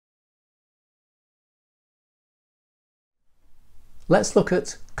Let's look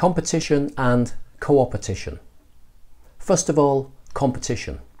at competition and co-opetition. First of all,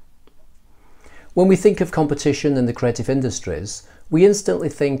 competition. When we think of competition in the creative industries, we instantly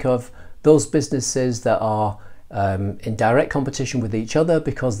think of those businesses that are in direct competition with each other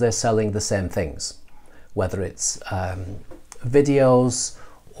because they're selling the same things, whether it's videos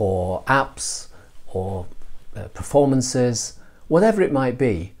or apps or performances, whatever it might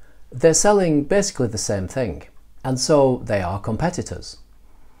be. They're selling basically the same thing, and so they are competitors.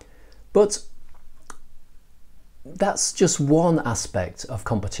 But that's just one aspect of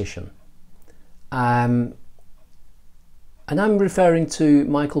competition. And I'm referring to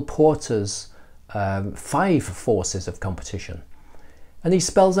Michael Porter's 5 forces of competition. And he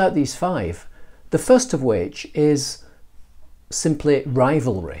spells out these 5. The first of which is simply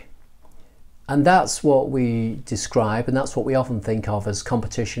rivalry. And that's what we describe, and that's what we often think of as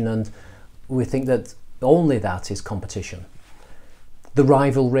competition, and we think that only that is competition. The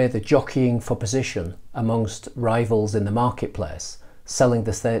rivalry, the jockeying for position amongst rivals in the marketplace, selling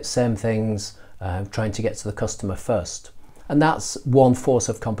the same things, trying to get to the customer first. And that's one force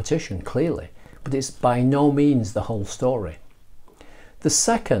of competition, clearly, but it's by no means the whole story. The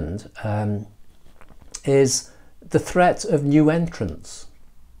second is the threat of new entrants.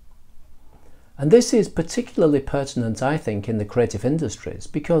 And this is particularly pertinent, I think, in the creative industries,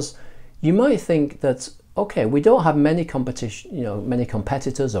 because you might think that, okay, we don't have many many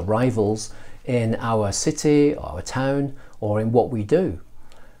competitors or rivals in our city or our town or in what we do.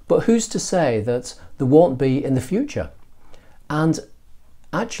 But who's to say that there won't be in the future? And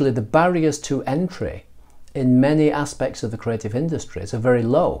actually the barriers to entry in many aspects of the creative industries are very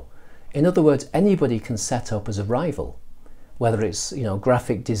low. In other words, anybody can set up as a rival, whether it's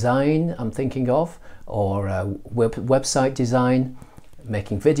graphic design I'm thinking of, or website design,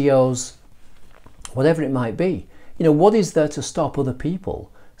 making videos, whatever it might be. What is there to stop other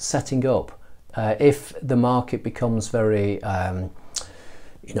people setting up if the market becomes very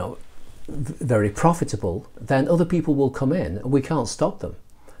very profitable? Then other people will come in and we can't stop them.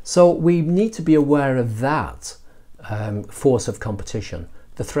 So we need to be aware of that force of competition,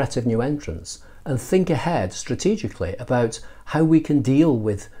 the threat of new entrants, and think ahead strategically about how we can deal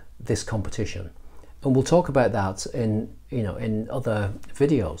with this competition. And we'll talk about that in other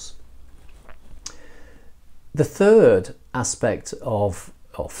videos. The third aspect of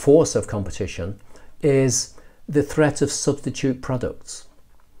or force of competition is the threat of substitute products.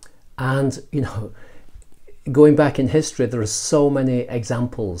 And going back in history, there are so many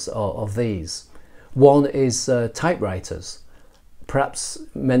examples of these. One is typewriters. Perhaps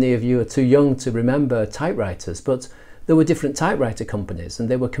many of you are too young to remember typewriters, but there were different typewriter companies and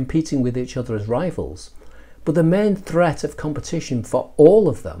they were competing with each other as rivals. But the main threat of competition for all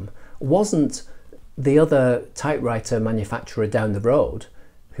of them wasn't the other typewriter manufacturer down the road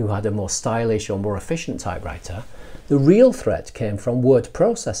who had a more stylish or more efficient typewriter. The real threat came from word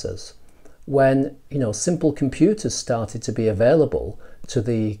processors. When simple computers started to be available to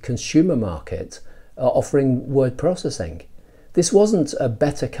the consumer market offering word processing. This wasn't a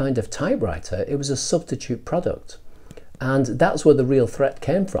better kind of typewriter, it was a substitute product. And that's where the real threat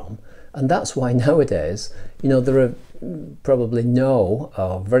came from. And that's why nowadays, there are probably no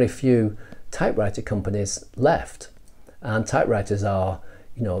or very few typewriter companies left. And typewriters are,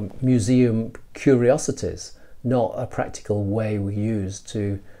 museum curiosities, not a practical way we use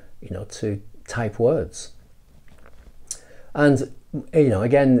to type words. And,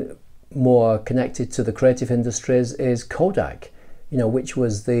 again, more connected to the creative industries is Kodak, which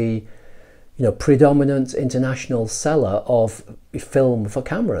was the predominant international seller of film for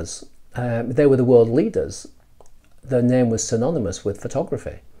cameras. They were the world leaders. Their name was synonymous with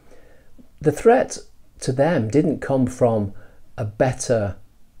photography. The threat to them didn't come from a better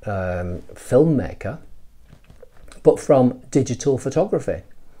filmmaker, but from digital photography,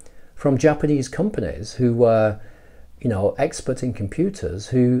 from Japanese companies who were expert in computers,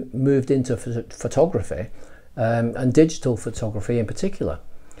 who moved into photography and digital photography in particular.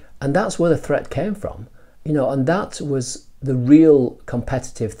 And that's where the threat came from, and that was the real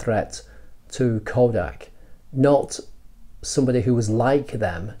competitive threat to Kodak, not somebody who was like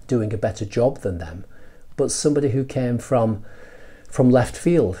them doing a better job than them, but somebody who came from left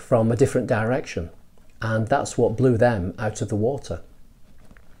field, from a different direction. And that's what blew them out of the water.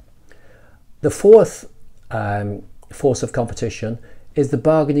 The fourth force of competition is the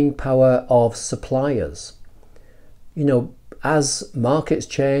bargaining power of suppliers. As markets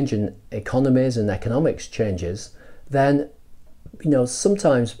change and economies and economics changes, then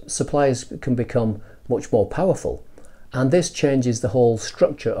sometimes suppliers can become much more powerful, and this changes the whole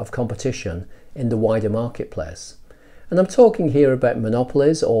structure of competition in the wider marketplace. And I'm talking here about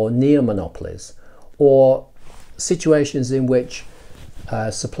monopolies or near monopolies, or situations in which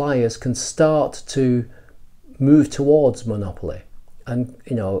suppliers can start to move towards monopoly and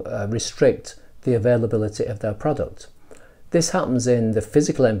restrict the availability of their product. This happens in the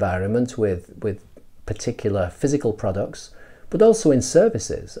physical environment with particular physical products, but also in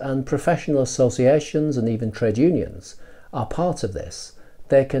services, and professional associations and even trade unions are part of this.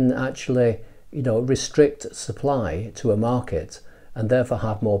 They can actually restrict supply to a market and therefore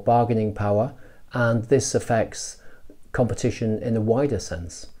have more bargaining power, and this affects competition in a wider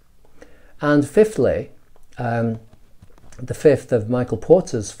sense. And fifthly, the fifth of Michael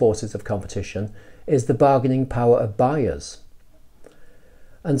Porter's forces of competition is the bargaining power of buyers.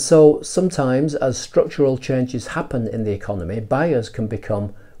 And so sometimes as structural changes happen in the economy, buyers can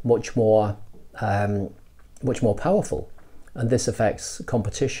become much more powerful. And this affects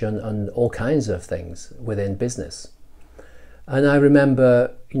competition and all kinds of things within business. And I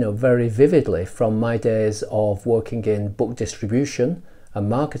remember, very vividly from my days of working in book distribution and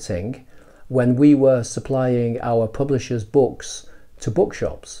marketing, when we were supplying our publishers' books to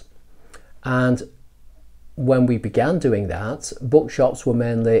bookshops. And when we began doing that, bookshops were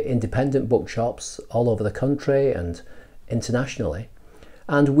mainly independent bookshops all over the country and internationally.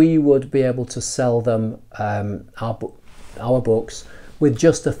 And we would be able to sell them our books with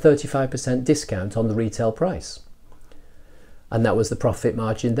just a 35% discount on the retail price. And that was the profit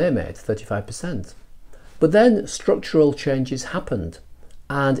margin they made, 35%. But then structural changes happened.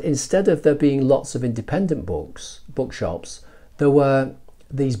 And instead of there being lots of independent bookshops, there were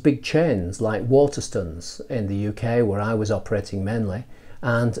these big chains like Waterstones in the UK, where I was operating mainly,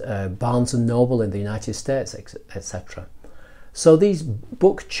 and Barnes & Noble in the United States, etc. So these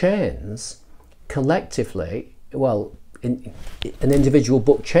book chains collectively, an individual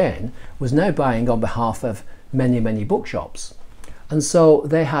book chain was now buying on behalf of many, many bookshops. And so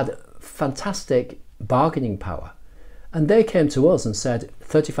they had fantastic bargaining power. And they came to us and said,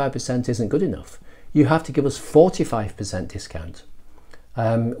 35% isn't good enough. You have to give us 45% discount.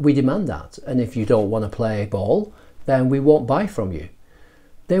 We demand that. And if you don't want to play ball, then we won't buy from you.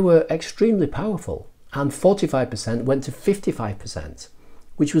 They were extremely powerful. And 45% went to 55%,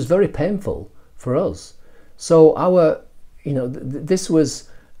 which was very painful for us. So this was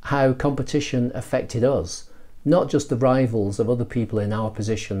how competition affected us. Not just the rivals of other people in our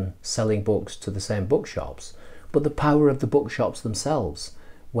position selling books to the same bookshops, but the power of the bookshops themselves,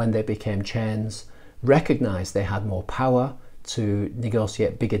 when they became chains, recognised they had more power to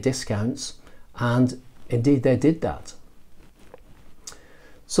negotiate bigger discounts, and indeed they did that.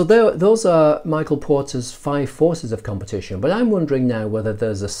 So those are Michael Porter's 5 forces of competition, but I'm wondering now whether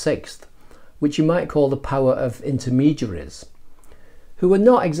there's a 6th, which you might call the power of intermediaries, who are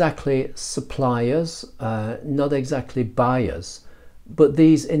not exactly suppliers, not exactly buyers, but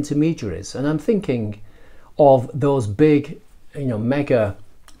these intermediaries. And I'm thinking of those big, mega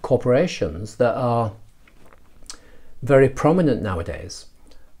corporations that are very prominent nowadays,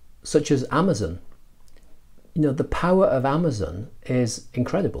 such as Amazon. The power of Amazon is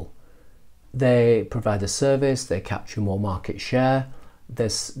incredible. They provide a service, they capture more market share,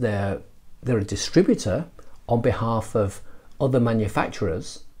 they're a distributor on behalf of other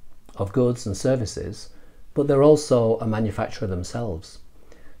manufacturers of goods and services, but they're also a manufacturer themselves.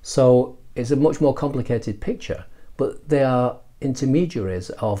 So it's a much more complicated picture, but they are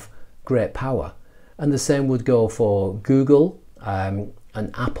intermediaries of great power. And the same would go for Google and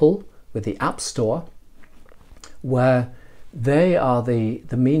Apple with the App Store, where they are the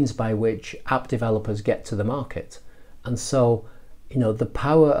means by which app developers get to the market. And so, the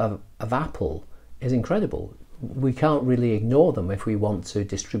power of Apple is incredible. We can't really ignore them if we want to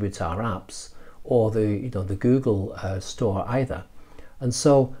distribute our apps, or the Google store either. And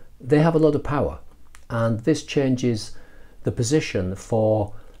so they have a lot of power, and this changes the position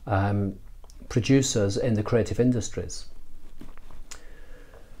for producers in the creative industries.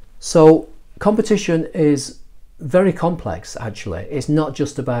 So competition is very complex, actually. It's not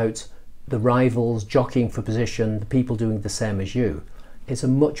just about the rivals jockeying for position, the people doing the same as you. It's a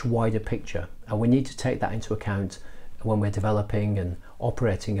much wider picture, and we need to take that into account when we're developing and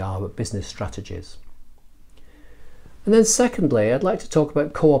operating our business strategies. And then secondly, I'd like to talk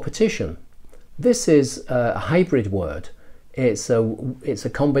about co-opetition. This is a hybrid word. It's a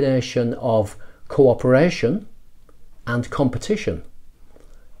combination of cooperation and competition.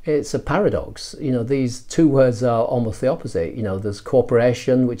 It's a paradox. These two words are almost the opposite. There's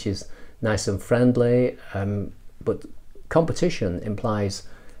cooperation, which is nice and friendly, but competition implies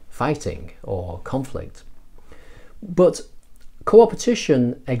fighting or conflict. But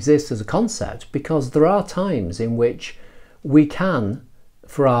Co-opetition exists as a concept because there are times in which we can,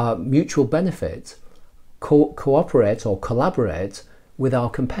 for our mutual benefit, cooperate or collaborate with our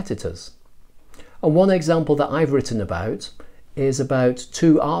competitors. And one example that I've written about is about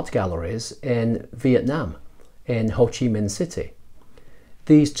two art galleries in Vietnam, in Ho Chi Minh City.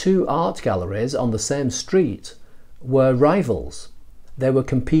 These two art galleries on the same street were rivals. They were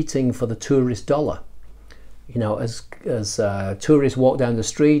competing for the tourist dollar. You know, as tourists walked down the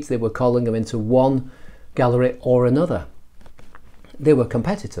street, they were calling them into one gallery or another. They were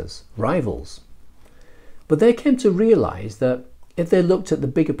competitors, rivals. But they came to realize that if they looked at the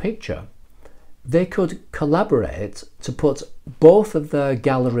bigger picture, they could collaborate to put both of their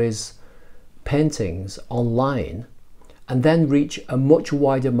galleries' paintings online and then reach a much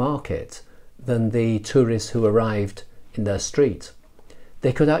wider market than the tourists who arrived in their street.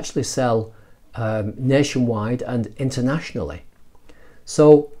 They could actually sell nationwide and internationally.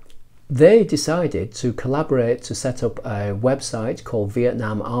 So they decided to collaborate to set up a website called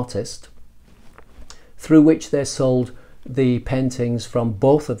Vietnam Artist, through which they sold the paintings from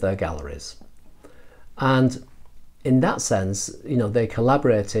both of their galleries. And in that sense, you know, they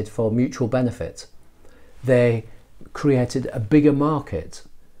collaborated for mutual benefit. They created a bigger market.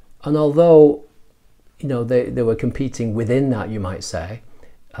 And although, you know, they were competing within that, you might say,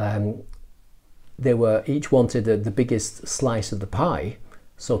 they were each wanted the biggest slice of the pie,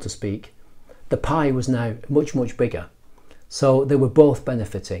 so to speak. The pie was now much, much bigger. So they were both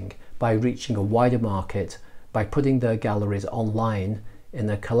benefiting by reaching a wider market, by putting their galleries online in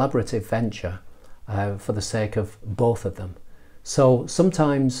a collaborative venture for the sake of both of them. So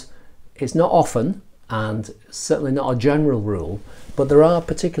sometimes, it's not often, and certainly not a general rule, but there are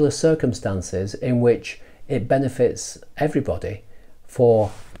particular circumstances in which it benefits everybody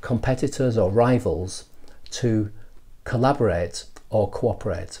for competitors or rivals to collaborate or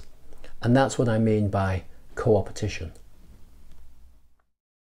cooperate. And that's what I mean by co-opetition.